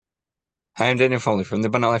Hi, I'm Daniel Foley from the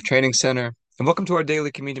Abundant Life Training Center, and welcome to our daily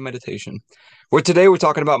community meditation, where today we're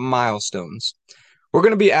talking about milestones. We're going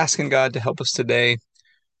to be asking God to help us today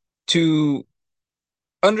to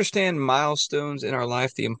understand milestones in our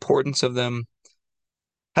life, the importance of them,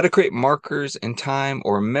 how to create markers in time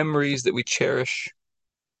or memories that we cherish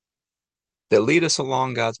that lead us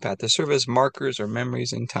along God's path, to serve as markers or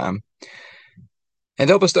memories in time, and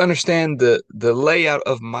help us to understand the layout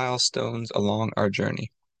of milestones along our journey.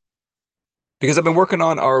 Because I've been working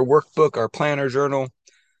on our workbook, our planner journal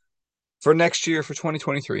for next year, for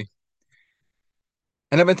 2023.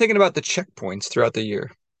 And I've been thinking about the checkpoints throughout the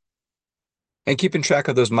year and keeping track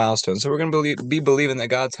of those milestones. So we're going to be believing that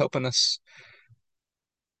God's helping us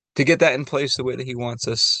to get that in place the way that He wants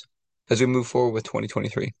us as we move forward with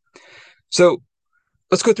 2023. So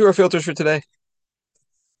let's go through our filters for today,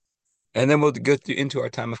 and then we'll go into our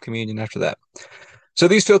time of communion after that. So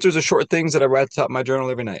these filters are short things that I write at the top of my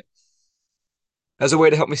journal every night as a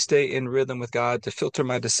way to help me stay in rhythm with God, to filter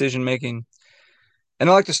my decision making.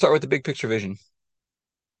 And I like to start with the big picture vision.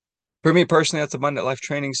 For me personally, that's Abundant Life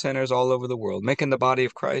Training Centers all over the world, making the body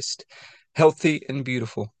of Christ healthy and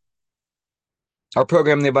beautiful. Our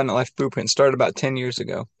program, the Abundant Life Blueprint, started about 10 years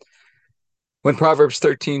ago when Proverbs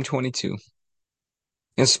 13:22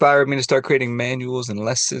 inspired me to start creating manuals and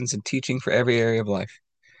lessons and teaching for every area of life.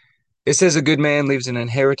 It says a good man leaves an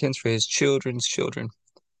inheritance for his children's children.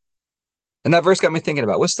 And that verse got me thinking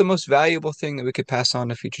about what's the most valuable thing that we could pass on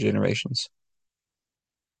to future generations.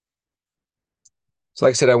 So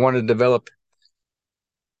like I said, I wanted to develop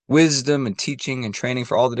wisdom and teaching and training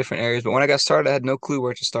for all the different areas. But when I got started, I had no clue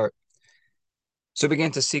where to start. So I began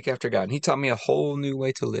to seek after God. And He taught me a whole new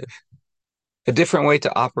way to live, a different way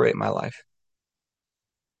to operate my life.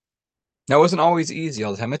 Now, it wasn't always easy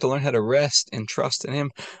all the time. I had to learn how to rest and trust in Him.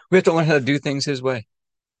 We have to learn how to do things His way.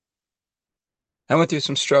 I went through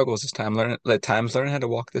some struggles this time, learning how to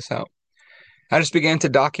walk this out. I just began to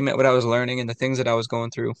document what I was learning and the things that I was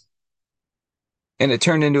going through. And it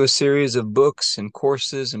turned into a series of books and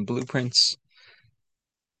courses and blueprints,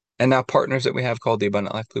 and now partners that we have called the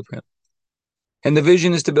Abundant Life Blueprint. And the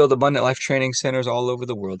vision is to build abundant life training centers all over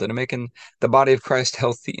the world that are making the body of Christ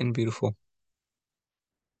healthy and beautiful,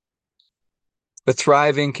 with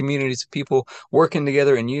thriving communities of people working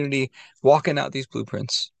together in unity, walking out these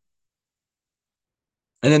blueprints.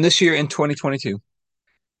 And then this year in 2022,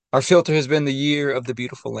 our filter has been the year of the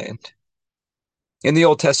beautiful land. In the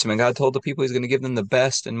Old Testament, God told the people He's going to give them the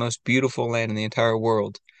best and most beautiful land in the entire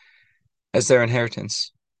world as their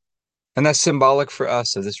inheritance. And that's symbolic for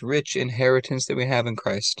us of this rich inheritance that we have in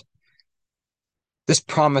Christ. This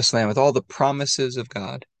promised land with all the promises of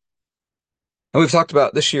God. And we've talked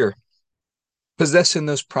about this year, possessing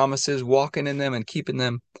those promises, walking in them and keeping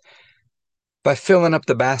them by filling up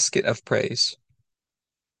the basket of praise.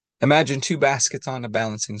 Imagine two baskets on a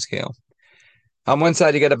balancing scale. On one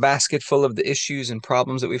side, you got a basket full of the issues and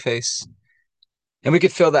problems that we face. And we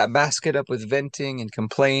could fill that basket up with venting and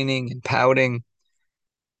complaining and pouting.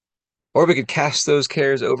 Or we could cast those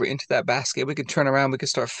cares over into that basket. We could turn around. We could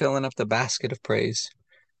start filling up the basket of praise.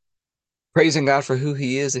 Praising God for who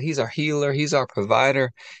He is, that He's our healer. He's our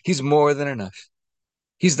provider. He's more than enough.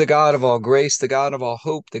 He's the God of all grace, the God of all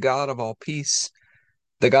hope, the God of all peace,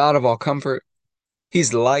 the God of all comfort.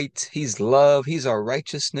 He's light. He's love. He's our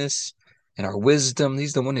righteousness and our wisdom.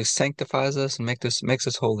 He's the one who sanctifies us and makes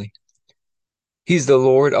us holy. He's the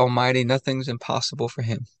Lord Almighty. Nothing's impossible for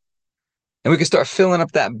Him. And we can start filling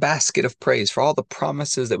up that basket of praise for all the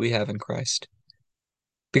promises that we have in Christ.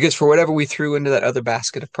 Because for whatever we threw into that other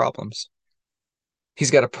basket of problems, He's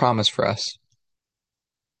got a promise for us.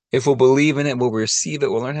 If we'll believe in it, we'll receive it,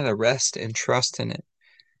 we'll learn how to rest and trust in it.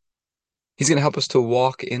 He's going to help us to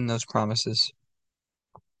walk in those promises.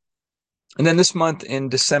 And then this month in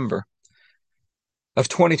December of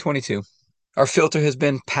 2022, our filter has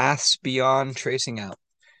been paths beyond tracing out.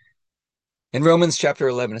 In Romans chapter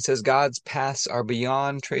 11, it says God's paths are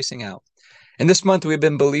beyond tracing out. And this month we've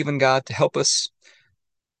been believing God to help us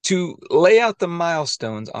to lay out the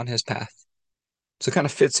milestones on His path. So it kind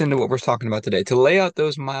of fits into what we're talking about today, to lay out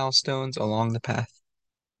those milestones along the path.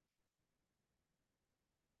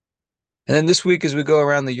 And then this week, as we go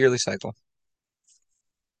around the yearly cycle,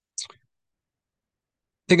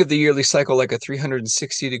 think of the yearly cycle like a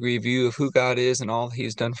 360-degree view of who God is and all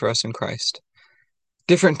He's done for us in Christ.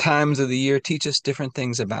 Different times of the year teach us different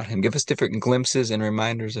things about Him, give us different glimpses and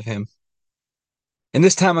reminders of Him. In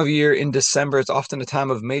this time of year, in December, it's often a time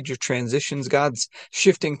of major transitions. God's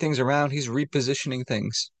shifting things around. He's repositioning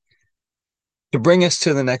things to bring us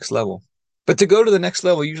to the next level. But to go to the next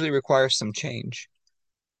level usually requires some change.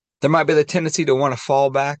 There might be the tendency to want to fall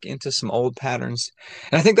back into some old patterns.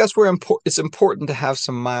 And I think that's where it's important to have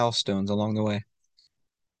some milestones along the way,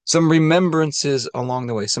 some remembrances along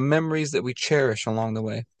the way, some memories that we cherish along the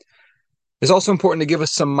way. It's also important to give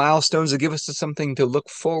us some milestones, to give us something to look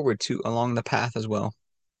forward to along the path as well.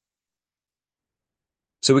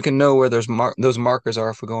 So we can know where those markers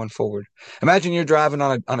are if we're going forward. Imagine you're driving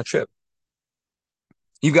on a trip.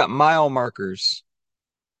 You've got mile markers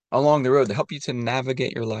along the road to help you to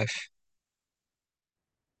navigate your life.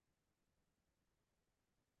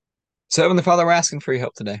 So, Heavenly Father, we're asking for your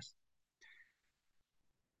help today.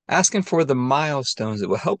 Asking for the milestones that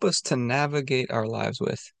will help us to navigate our lives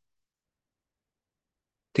with,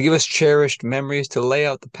 to give us cherished memories, to lay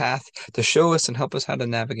out the path, to show us and help us how to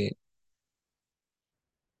navigate,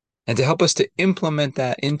 and to help us to implement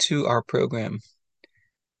that into our program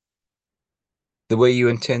the way you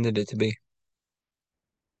intended it to be.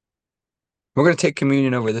 We're going to take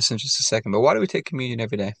communion over this in just a second, but why do we take communion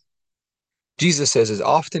every day? Jesus says, as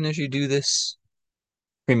often as you do this,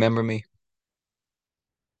 remember me.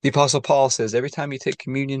 The Apostle Paul says, every time you take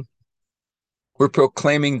communion, we're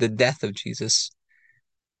proclaiming the death of Jesus.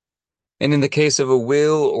 And in the case of a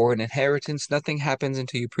will or an inheritance, nothing happens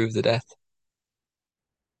until you prove the death.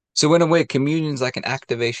 So in a way, communion is like an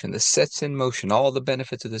activation that sets in motion all the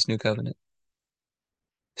benefits of this new covenant.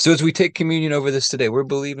 So as we take communion over this today, we're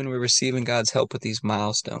believing we're receiving God's help with these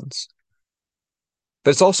milestones.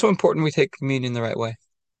 But it's also important we take communion the right way.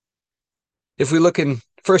 If we look in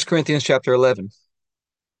 1 Corinthians chapter 11,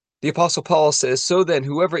 the Apostle Paul says, so then,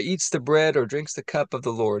 whoever eats the bread or drinks the cup of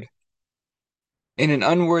the Lord in an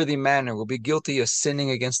unworthy manner will be guilty of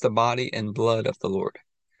sinning against the body and blood of the Lord.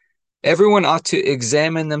 Everyone ought to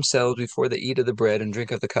examine themselves before they eat of the bread and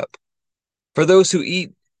drink of the cup. For those who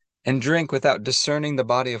eat and drink without discerning the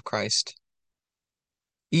body of Christ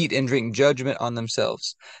eat and drink judgment on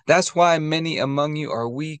themselves. That's why many among you are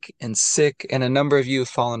weak and sick, and a number of you have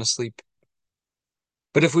fallen asleep.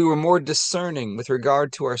 But if we were more discerning with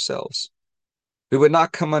regard to ourselves, we would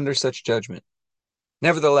not come under such judgment.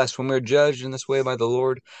 Nevertheless, when we're judged in this way by the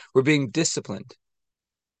Lord, we're being disciplined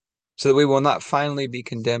so that we will not finally be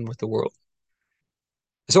condemned with the world.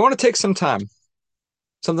 So I want to take some time,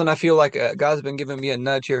 something I feel like God's been giving me a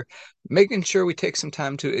nudge here, making sure we take some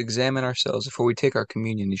time to examine ourselves before we take our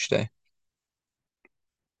communion each day.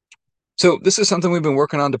 So this is something we've been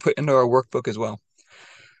working on to put into our workbook as well.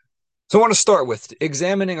 So I want to start with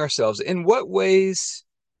examining ourselves. In what ways,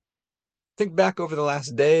 think back over the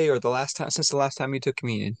last day or the last time, since the last time you took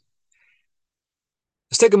communion.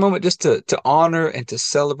 Let's take a moment just to honor and to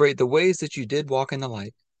celebrate the ways that you did walk in the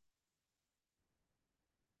light.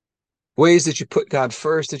 Ways that you put God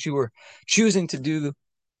first, that you were choosing to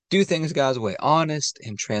do things God's way, honest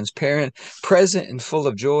and transparent, present and full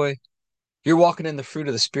of joy. You're walking in the fruit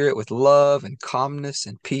of the Spirit with love and calmness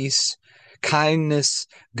and peace, kindness,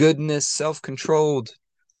 goodness, self-controlled.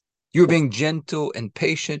 You were being gentle and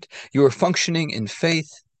patient. You were functioning in faith,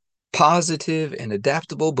 positive and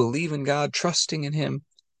adaptable, believe in God, trusting in Him.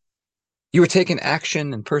 You were taking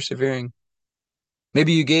action and persevering.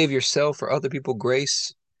 Maybe you gave yourself or other people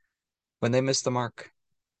grace when they missed the mark.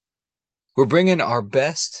 We're bringing our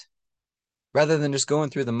best rather than just going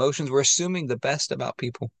through the motions. We're assuming the best about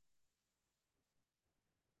people.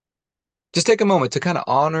 Just take a moment to kind of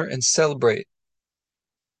honor and celebrate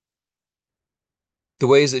the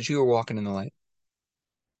ways that you are walking in the light.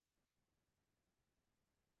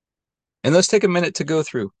 And let's take a minute to go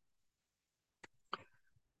through.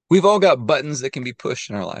 We've all got buttons that can be pushed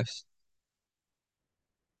in our lives.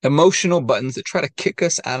 Emotional buttons that try to kick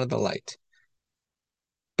us out of the light.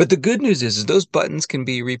 But the good news is those buttons can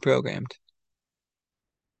be reprogrammed.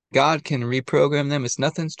 God can reprogram them.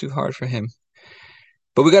 Nothing's too hard for Him.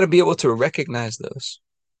 But we got to be able to recognize those.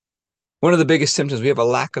 One of the biggest symptoms, we have a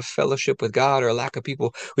lack of fellowship with God or a lack of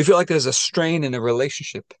people. We feel like there's a strain in a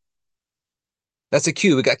relationship. That's a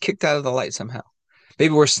cue. We got kicked out of the light somehow.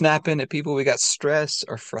 Maybe we're snapping at people. We got stress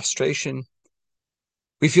or frustration.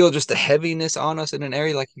 We feel just a heaviness on us in an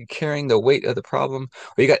area, like you're carrying the weight of the problem,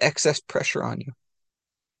 or you got excess pressure on you.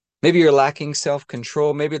 Maybe you're lacking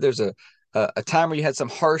self-control. Maybe there's a time where you had some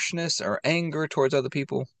harshness or anger towards other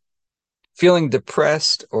people, feeling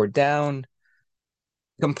depressed or down,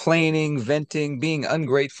 complaining, venting, being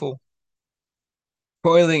ungrateful,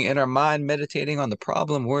 toiling in our mind, meditating on the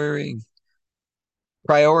problem, worrying,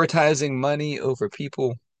 prioritizing money over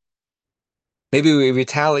people. Maybe we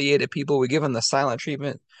retaliate at people. We give them the silent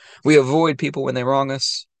treatment. We avoid people when they wrong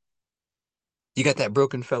us. You got that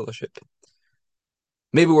broken fellowship.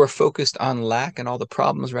 Maybe we're focused on lack and all the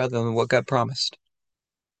problems rather than what God promised.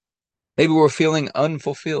 Maybe we're feeling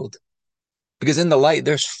unfulfilled. Because in the light,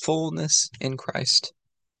 there's fullness in Christ.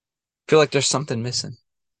 I feel like there's something missing.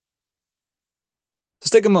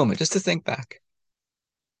 Just take a moment just to think back.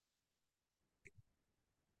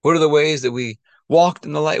 What are the ways that we walked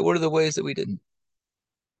in the light? What are the ways that we didn't?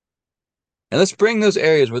 And let's bring those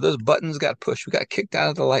areas where those buttons got pushed, we got kicked out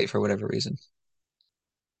of the light for whatever reason.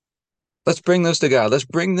 Let's bring those to God. Let's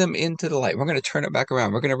bring them into the light. We're going to turn it back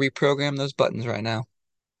around. We're going to reprogram those buttons right now.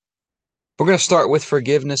 We're going to start with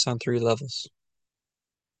forgiveness on 3 levels.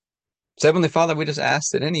 So, Heavenly Father, we just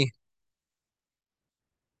ask that any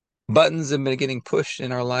buttons that have been getting pushed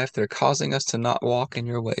in our life that are causing us to not walk in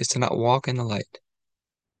your ways, to not walk in the light,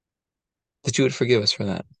 that you would forgive us for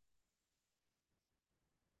that.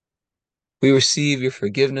 We receive your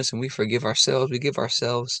forgiveness and we forgive ourselves. We give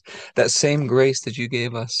ourselves that same grace that you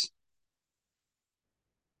gave us.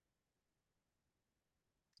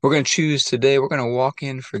 We're going to choose today, we're going to walk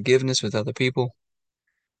in forgiveness with other people.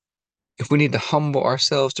 If we need to humble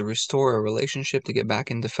ourselves to restore a relationship, to get back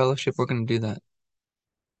into fellowship, we're going to do that.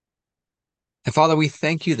 And Father, we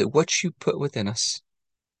thank you that what you put within us,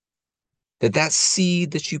 that seed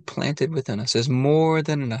that you planted within us is more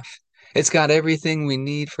than enough. It's got everything we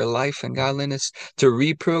need for life and godliness to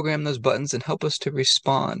reprogram those buttons and help us to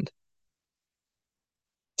respond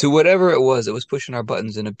to whatever it was that was pushing our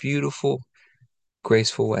buttons in a beautiful,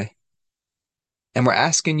 graceful way. And we're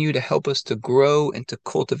asking you to help us to grow and to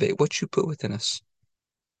cultivate what you put within us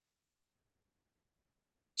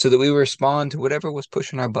so that we respond to whatever was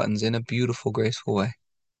pushing our buttons in a beautiful, graceful way.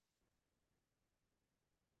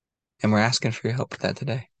 And we're asking for your help with that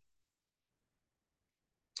today.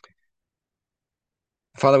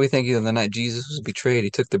 Father, we thank you that the night Jesus was betrayed, he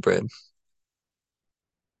took the bread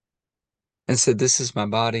and said, "This is my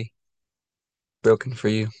body broken for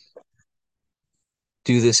you.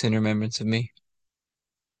 Do this in remembrance of me."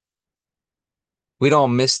 We'd all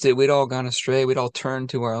missed it. We'd all gone astray. We'd all turned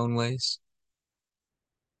to our own ways.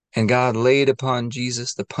 And God laid upon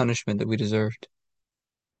Jesus the punishment that we deserved.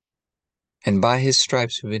 And by his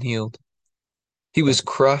stripes we've been healed. He was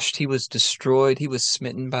crushed. He was destroyed. He was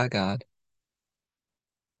smitten by God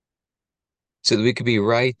so that we could be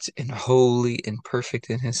right and holy and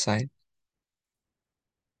perfect in his sight,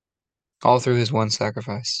 all through his one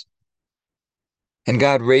sacrifice. And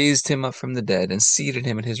God raised him up from the dead and seated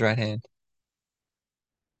him at his right hand.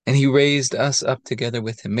 And he raised us up together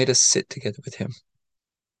with him, made us sit together with him.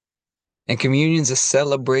 And communion is a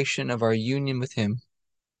celebration of our union with him,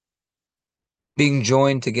 being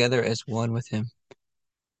joined together as one with him.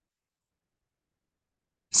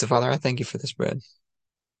 So, Father, I thank you for this bread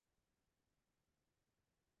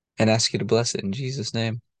and ask you to bless it in Jesus'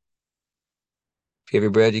 name. If you have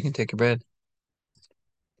your bread, you can take your bread.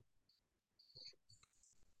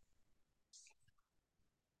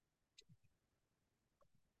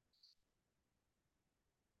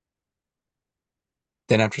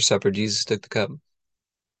 Then after supper, Jesus took the cup.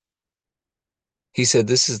 He said,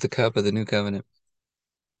 "This is the cup of the new covenant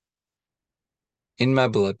in my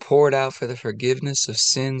blood, poured out for the forgiveness of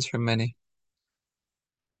sins for many."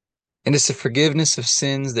 And it's the forgiveness of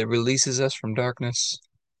sins that releases us from darkness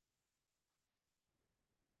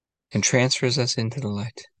and transfers us into the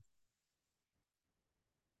light,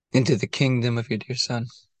 into the kingdom of your dear Son.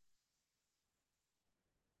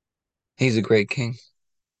 He's a great King.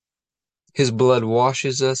 His blood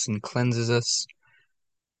washes us and cleanses us,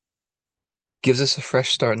 gives us a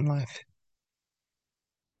fresh start in life.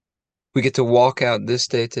 We get to walk out this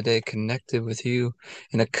day today connected with you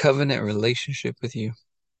in a covenant relationship with you.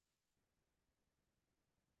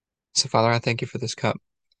 So, Father, I thank you for this cup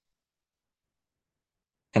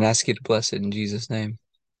and ask you to bless it in Jesus' name.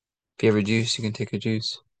 If you have a juice, you can take a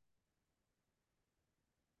juice.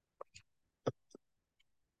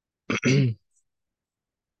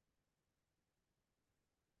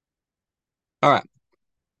 All right.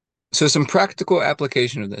 So, some practical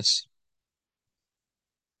application of this.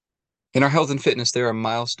 In our health and fitness, there are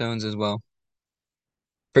milestones as well.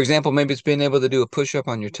 For example, maybe it's being able to do a push-up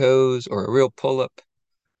on your toes or a real pull-up,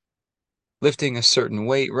 lifting a certain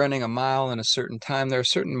weight, running a mile in a certain time. There are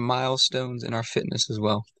certain milestones in our fitness as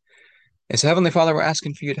well. And so, Heavenly Father, we're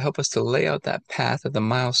asking for you to help us to lay out that path of the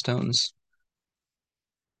milestones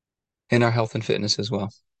in our health and fitness as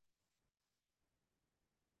well.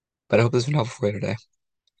 But I hope this has been helpful for you today.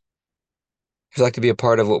 If you'd like to be a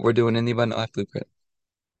part of what we're doing in the Abundant Life Blueprint,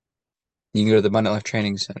 you can go to the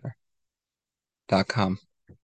AbundantLifeTrainingCenter.com.